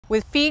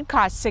With feed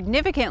costs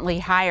significantly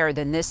higher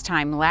than this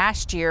time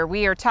last year,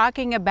 we are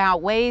talking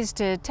about ways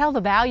to tell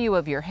the value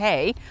of your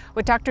hay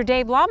with Dr.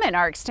 Dave Lalman,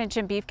 our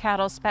extension beef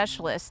cattle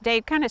specialist.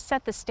 Dave, kind of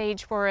set the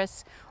stage for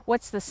us.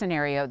 What's the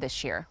scenario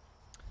this year?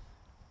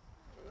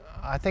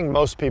 I think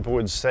most people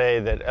would say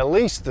that at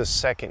least the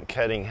second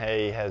cutting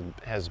hay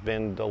has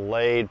been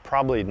delayed.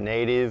 Probably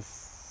native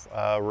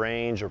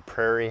range or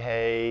prairie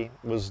hay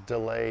was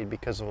delayed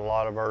because of a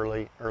lot of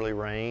early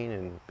rain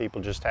and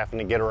people just having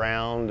to get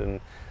around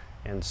and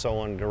so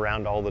on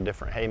around all the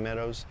different hay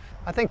meadows.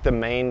 I think the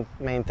main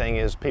thing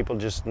is people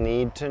just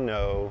need to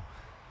know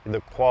the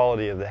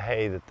quality of the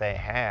hay that they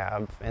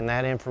have, and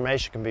that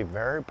information can be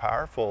very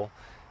powerful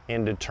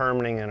in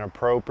determining an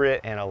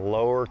appropriate and a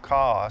lower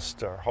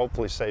cost, or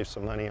hopefully save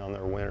some money on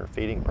their winter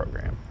feeding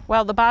program.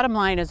 Well, the bottom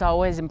line is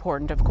always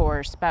important, of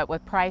course, but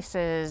with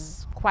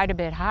prices quite a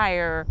bit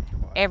higher,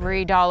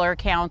 every dollar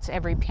counts,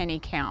 every penny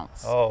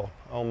counts.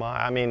 Oh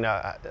my, I mean,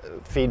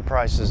 feed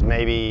prices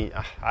maybe,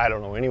 I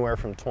don't know, anywhere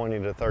from 20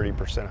 to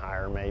 30%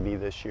 higher maybe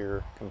this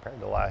year compared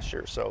to last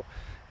year. So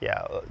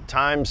yeah,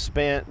 time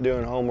spent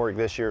doing homework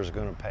this year is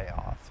going to pay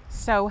off.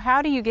 So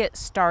how do you get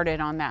started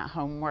on that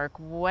homework?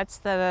 What's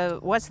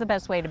the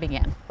best way to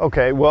begin?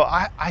 Okay, well,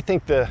 I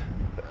think the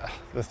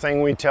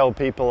thing we tell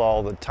people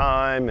all the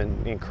time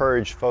and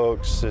encourage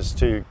folks is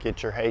to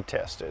get your hay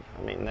tested.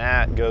 I mean,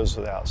 that goes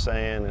without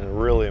saying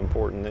and really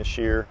important this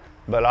year.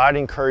 But I'd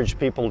encourage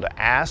people to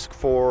ask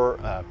for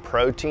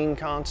protein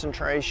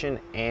concentration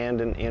and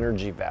an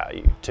energy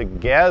value.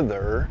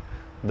 Together,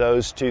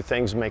 those two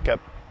things make up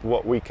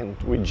what we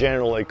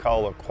generally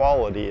call the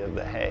quality of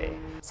the hay.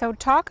 So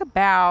talk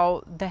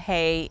about the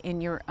hay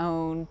in your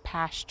own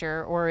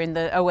pasture or in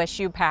the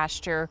OSU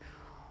pasture.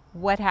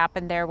 What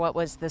happened there? What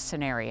was the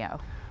scenario?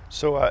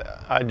 So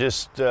I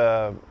just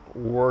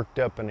worked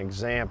up an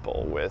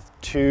example with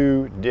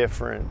two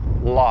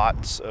different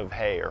lots of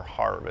hay or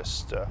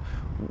harvest.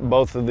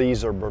 Both of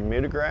these are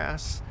Bermuda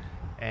grass,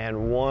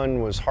 and one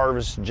was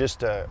harvested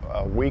just a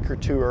week or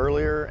two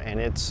earlier, and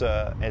it's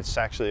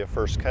actually a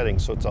first cutting,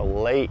 so it's a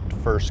late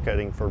first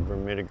cutting for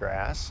Bermuda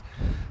grass.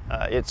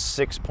 It's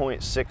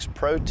 6.6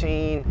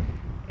 protein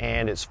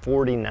and it's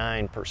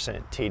 49%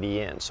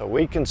 TDN. So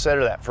we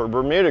consider that for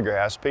Bermuda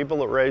grass. People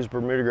that raise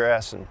Bermuda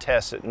grass and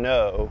test it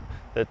know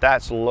that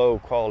that's low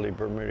quality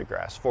Bermuda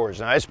grass forage.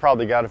 Now it's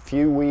probably got a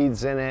few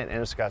weeds in it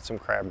and it's got some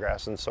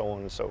crabgrass and so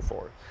on and so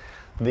forth.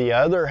 The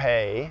other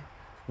hay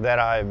that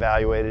I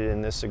evaluated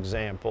in this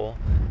example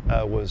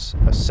was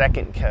a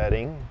second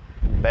cutting,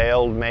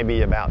 baled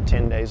maybe about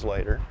 10 days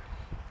later,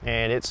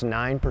 and it's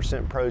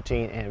 9%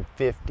 protein and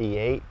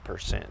 58%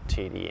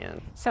 TDN.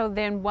 So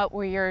then what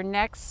were your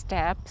next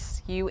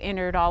steps? You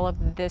entered all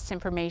of this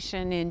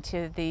information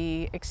into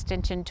the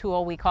extension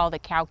tool we call the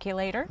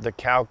Cowculator? The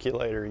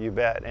Cowculator, you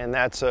bet. And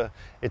it's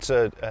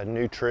a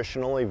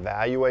nutritional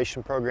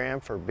evaluation program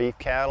for beef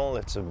cattle.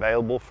 It's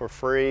available for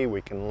free.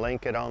 We can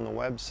link it on the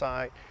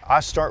website. I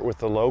start with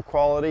the low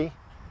quality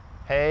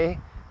hay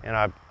and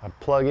I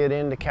plug it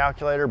into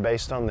Cowculator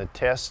based on the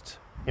test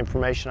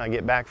information I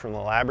get back from the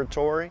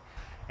laboratory,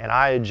 and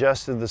I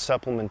adjusted the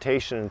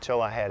supplementation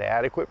until I had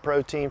adequate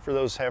protein for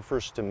those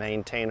heifers to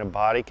maintain a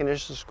body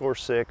condition score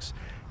 6,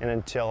 and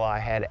until I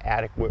had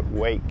adequate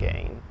weight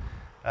gain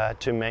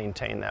to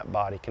maintain that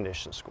body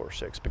condition score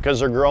 6, because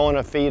they're growing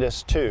a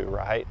fetus too,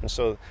 right?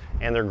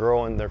 And they're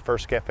growing their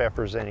first calf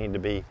heifers, they need to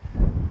be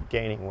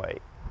gaining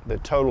weight. The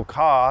total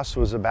cost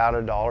was about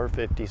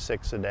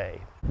 $1.56 a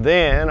day.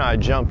 Then I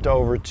jumped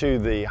over to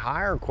the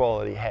higher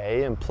quality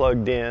hay and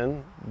plugged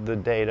in the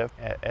data.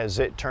 As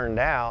it turned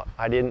out,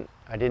 I didn't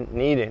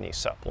need any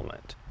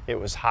supplement. It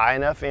was high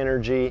enough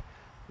energy,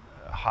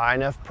 high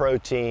enough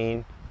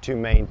protein to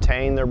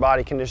maintain their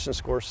body condition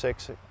score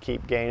 6, and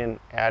keep gaining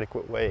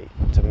adequate weight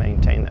to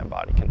maintain that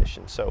body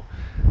condition. So,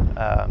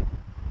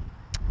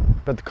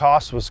 but the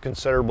cost was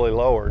considerably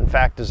lower. In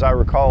fact, as I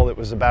recall, it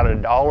was about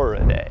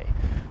 $1 a day.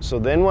 So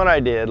then what I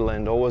did,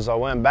 Lyndall, was I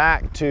went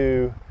back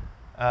to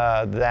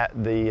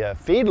the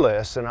feed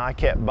list and I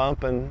kept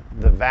bumping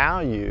the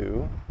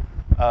value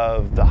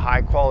of the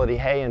high quality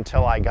hay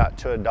until I got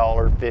to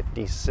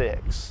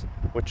 $1.56,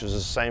 which is the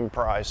same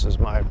price as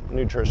my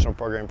nutritional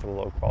program for the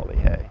low quality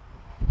hay.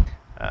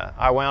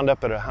 I wound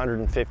up at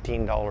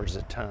 $115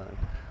 a ton.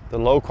 The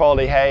low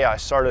quality hay, I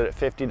started at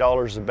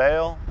 $50 a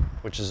bale,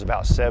 which is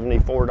about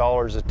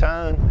 $74 a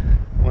ton.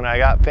 When I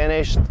got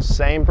finished,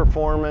 same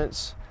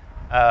performance,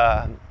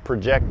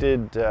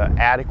 projected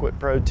adequate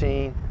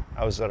protein,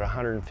 I was at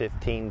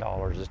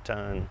 $115 a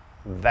ton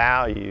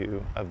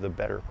value of the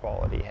better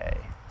quality hay.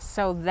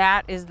 So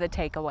that is the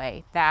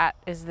takeaway. That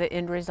is the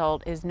end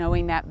result, is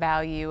knowing that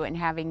value and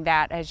having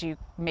that as you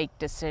make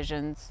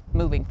decisions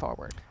moving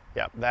forward.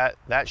 Yeah,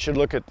 that should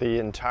look at the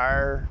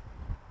entire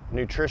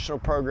nutritional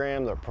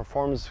program, the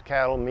performance of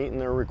cattle meeting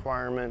their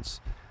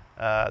requirements.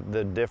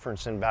 The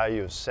difference in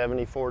value is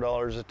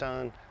 $74 a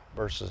ton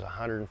versus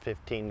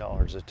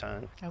 $115 a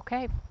ton.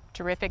 Okay,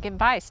 terrific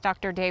advice.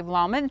 Dr. Dave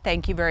Lalman,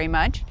 thank you very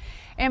much.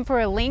 And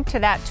for a link to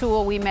that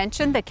tool we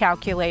mentioned, the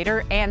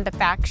Cowculator, and the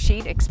fact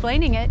sheet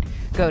explaining it,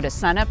 go to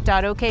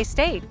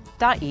sunup.okstate.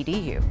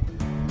 beefcattle.edu.